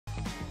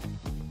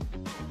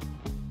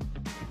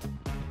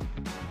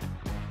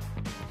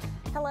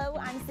Hello,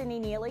 I'm Sydney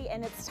Neely,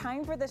 and it's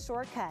time for The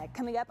Shortcut.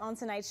 Coming up on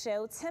tonight's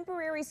show,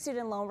 temporary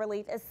student loan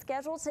relief is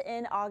scheduled to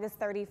end August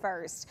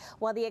 31st.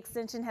 While the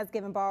extension has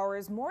given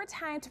borrowers more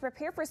time to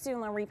prepare for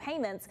student loan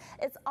repayments,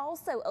 it's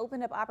also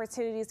opened up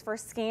opportunities for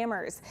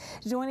scammers.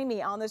 Joining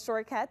me on The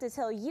Shortcut to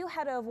tell you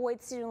how to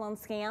avoid student loan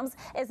scams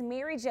is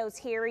Mary Jo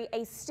Terry,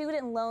 a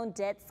student loan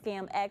debt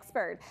scam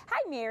expert.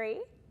 Hi, Mary.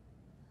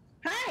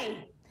 Hi.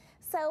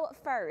 So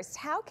first,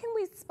 how can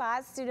we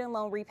spot student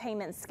loan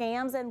repayment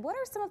scams, and what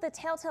are some of the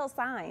telltale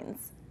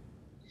signs?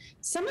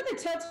 Some of the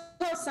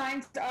telltale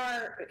signs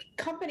are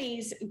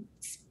companies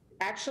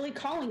actually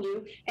calling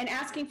you and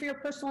asking for your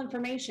personal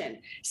information,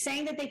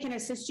 saying that they can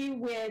assist you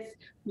with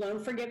loan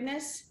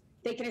forgiveness.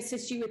 They can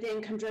assist you with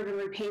income-driven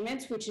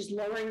repayments, which is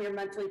lowering your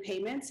monthly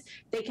payments.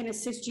 They can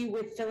assist you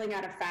with filling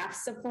out a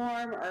FAFSA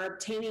form or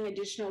obtaining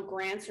additional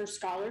grants or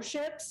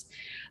scholarships.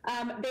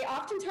 They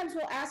oftentimes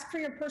will ask for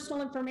your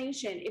personal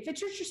information. If it's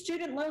your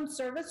student loan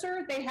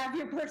servicer, they have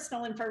your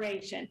personal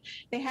information.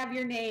 They have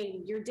your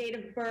name, your date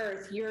of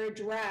birth, your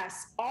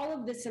address, all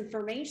of this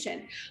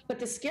information. But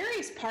the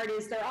scariest part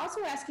is they're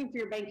also asking for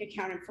your bank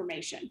account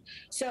information.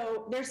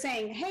 So they're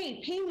saying,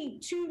 hey, pay me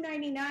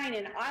 $2.99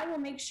 and I will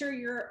make sure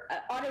your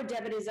auto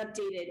debit is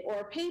updated,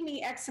 or pay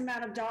me X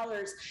amount of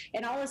dollars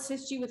and I'll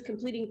assist you with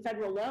completing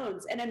federal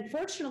loans. And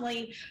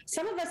unfortunately,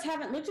 some of us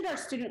haven't looked at our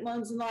student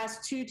loans in the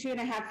last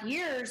 2.5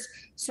 years.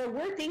 So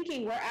we're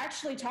thinking we're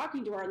actually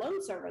talking to our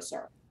loan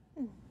servicer.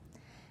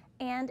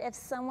 And if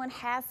someone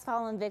has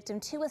fallen victim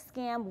to a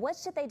scam, what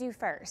should they do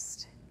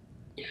first?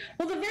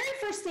 Well, the very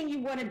first thing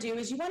you want to do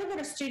is you want to go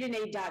to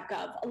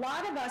studentaid.gov. A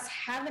lot of us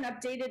haven't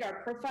updated our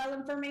profile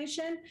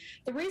information.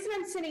 The reason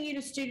I'm sending you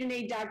to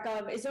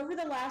studentaid.gov is over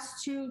the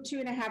last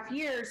 2.5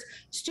 years,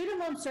 student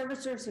loan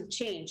servicers have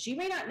changed. You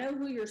may not know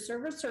who your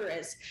servicer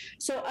is.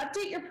 So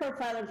update your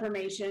profile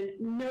information,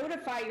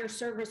 notify your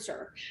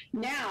servicer.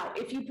 Now,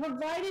 if you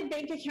provided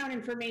bank account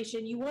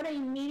information, you want to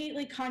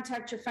immediately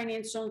contact your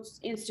financial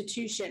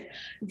institution.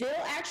 They'll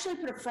actually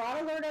put a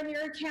fraud alert on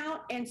your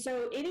account, and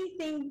so any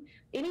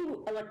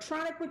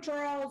electronic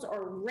withdrawals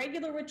or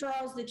regular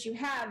withdrawals that you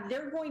have,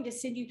 they're going to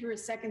send you through a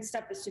second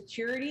step of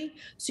security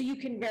so you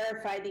can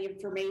verify the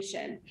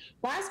information.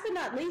 Last but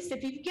not least,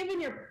 if you've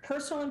given your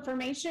personal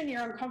information,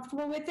 you're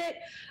uncomfortable with it,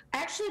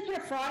 actually put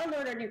a fraud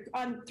alert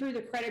through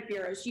the credit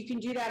bureaus. You can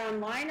do that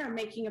online or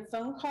making a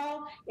phone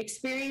call,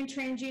 Experian,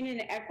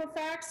 TransUnion, and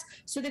Equifax,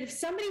 so that if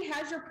somebody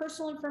has your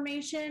personal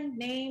information,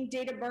 name,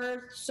 date of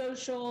birth,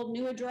 social,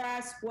 new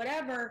address,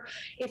 whatever,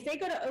 if they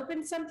go to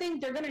open something,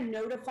 they're going to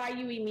notify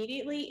you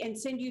immediately and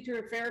send you through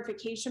a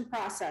verification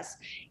process.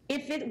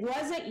 If it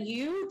wasn't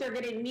you, they're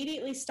going to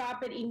immediately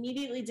stop it,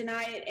 immediately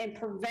deny it, and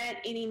prevent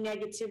any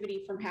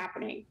negativity from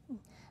happening.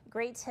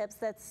 Great tips.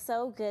 That's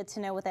so good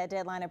to know with that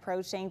deadline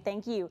approaching.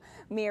 Thank you,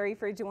 Mary,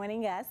 for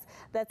joining us.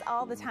 That's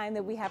all the time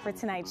that we have for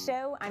tonight's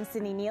show. I'm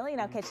Sydney Neely,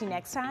 and I'll catch you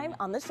next time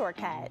on The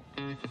Shortcut.